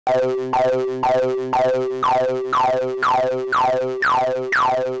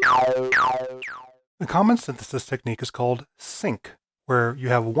The common synthesis technique is called sync, where you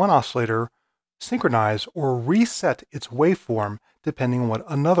have one oscillator synchronize or reset its waveform depending on what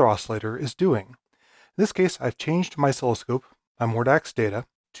another oscillator is doing. In this case, I've changed my oscilloscope, my Mordax data,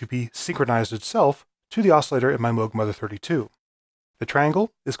 to be synchronized itself to the oscillator in my Moog Mother 32. The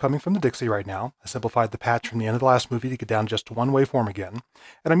triangle is coming from the Dixie right now. I simplified the patch from the end of the last movie to get down just to one waveform again.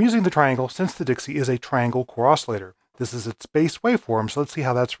 And I'm using the triangle since the Dixie is a triangle core oscillator. This is its base waveform, so let's see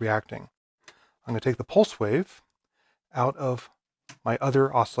how that's reacting. I'm going to take the pulse wave out of my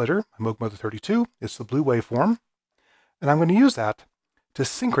other oscillator, my Moog Mother 32. It's the blue waveform. And I'm going to use that to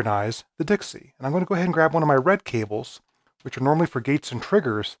synchronize the Dixie. And I'm going to go ahead and grab one of my red cables, which are normally for gates and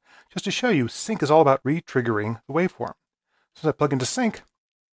triggers, just to show you sync is all about re-triggering the waveform. So as I plug into sync,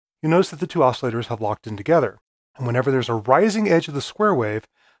 you notice that the two oscillators have locked in together. And whenever there's a rising edge of the square wave,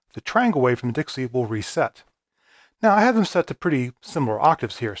 the triangle wave from the Dixie will reset. Now I have them set to pretty similar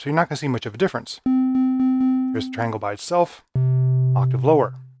octaves here, so you're not going to see much of a difference. Here's the triangle by itself, octave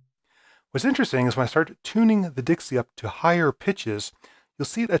lower. What's interesting is when I start tuning the Dixie up to higher pitches, you'll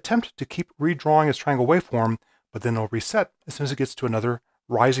see it attempt to keep redrawing its triangle waveform, but then it'll reset as soon as it gets to another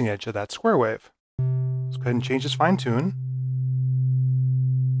rising edge of that square wave. Let's go ahead and change this fine tune.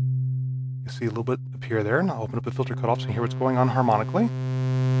 You see a little bit appear there, and I'll open up the filter cutoff so you can hear what's going on harmonically.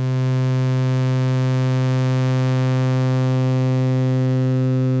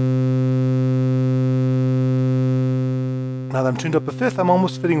 Now that I'm tuned up a fifth, I'm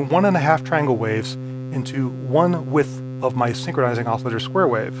almost fitting 1.5 triangle waves into one width of my synchronizing oscillator square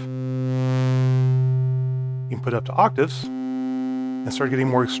wave. You can put it up to octaves and start getting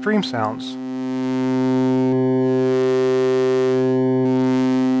more extreme sounds.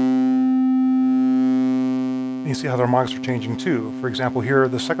 You see how the harmonics are changing too. For example, here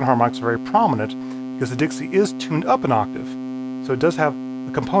the second harmonics are very prominent because the Dixie is tuned up an octave. So it does have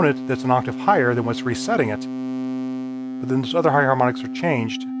a component that's an octave higher than what's resetting it. But then those other high harmonics are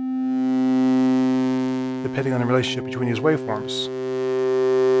changed depending on the relationship between these waveforms.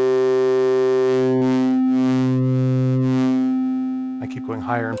 I keep going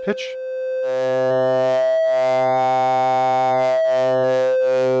higher in pitch.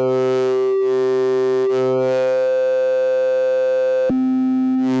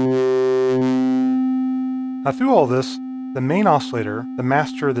 Now through all this, the main oscillator, the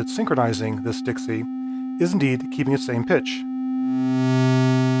master that's synchronizing this Dixie, is indeed keeping its same pitch.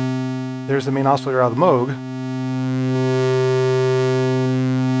 There's the main oscillator out of the Moog.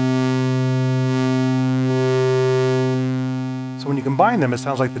 So when you combine them, it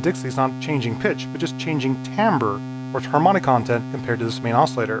sounds like the Dixie's not changing pitch, but just changing timbre, or its harmonic content, compared to this main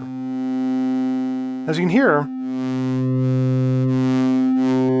oscillator. As you can hear,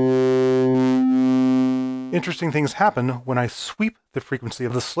 interesting things happen when I sweep the frequency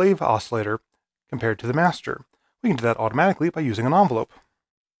of the slave oscillator compared to the master. We can do that automatically by using an envelope.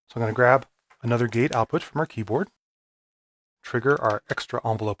 So I'm going to grab another gate output from our keyboard, trigger our extra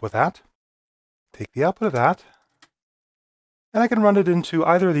envelope with that, take the output of that, and I can run it into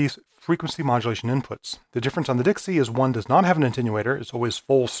either of these frequency modulation inputs. The difference on the Dixie is one does not have an attenuator, it's always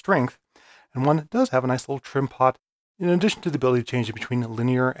full strength, and one does have a nice little trim pot in addition to the ability to change it between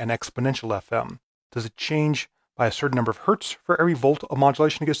linear and exponential FM. Does it change by a certain number of hertz for every volt of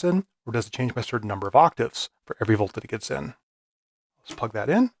modulation it gets in, or does it change by a certain number of octaves for every volt that it gets in? Let's plug that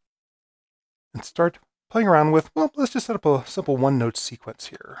in and start playing around with, well, let's just set up a simple one-note sequence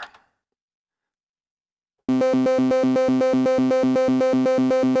here.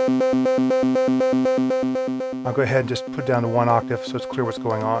 I'll go ahead and just put it down to 1 octave so it's clear what's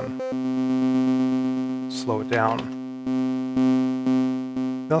going on. Slow it down.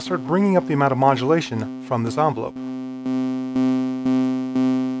 Then I'll start bringing up the amount of modulation from this envelope.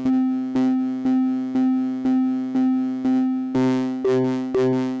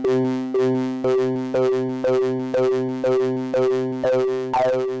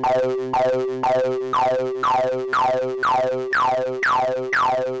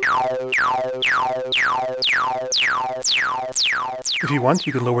 If you want,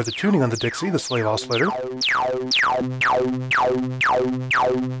 you can lower the tuning on the Dixie, the slave oscillator.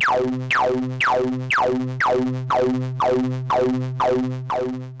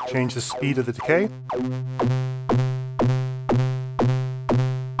 Change the speed of the decay. A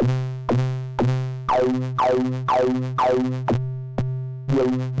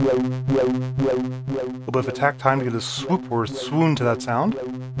little bit of attack time to get a swoop or swoon to that sound.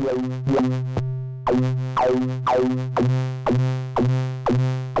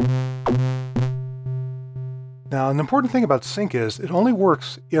 Now, an important thing about sync is it only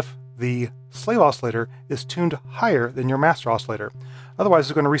works if the slave oscillator is tuned higher than your master oscillator. Otherwise,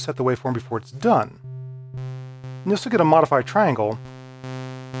 it's going to reset the waveform before it's done. And you'll still get a modified triangle.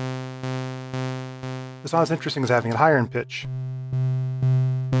 It's not as interesting as having it higher in pitch.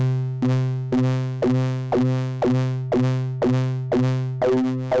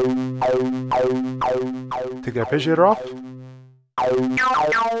 Take the arpeggiator off.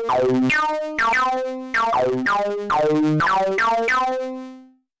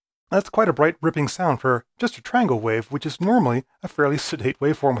 That's quite a bright, ripping sound for just a triangle wave, which is normally a fairly sedate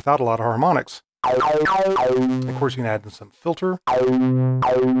waveform without a lot of harmonics. And of course, you can add in some filter, a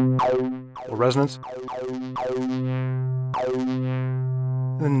little resonance, and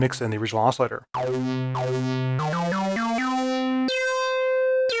then mix in the original oscillator.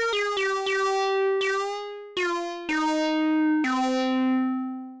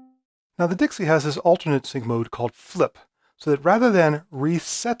 Now the Dixie has this alternate sync mode called flip, so that rather than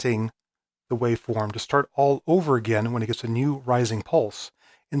resetting the waveform to start all over again when it gets a new rising pulse,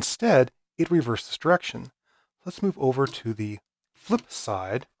 instead it reverses direction. Let's move over to the flip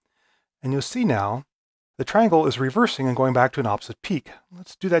side, and you'll see now the triangle is reversing and going back to an opposite peak.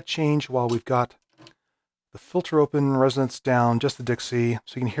 Let's do that change while we've got the filter open, resonance down, just the Dixie,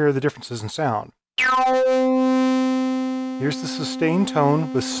 so you can hear the differences in sound. Here's the sustained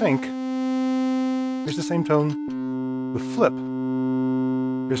tone with sync. Here's the same tone with flip.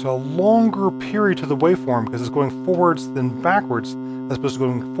 There's a longer period to the waveform because it's going forwards then backwards as opposed to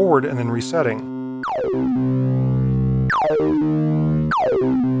going forward and then resetting.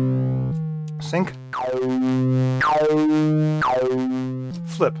 Sync.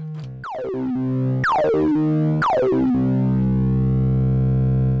 Flip.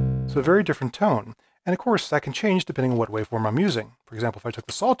 So a very different tone. And of course, that can change depending on what waveform I'm using. For example, if I took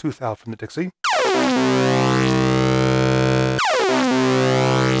the sawtooth out from the Dixie,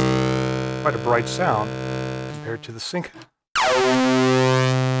 quite a bright sound compared to the sync,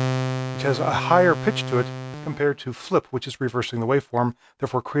 which has a higher pitch to it compared to flip, which is reversing the waveform,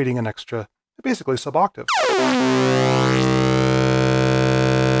 therefore creating an extra, basically sub-octave.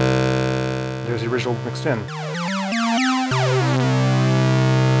 There's the original mixed in.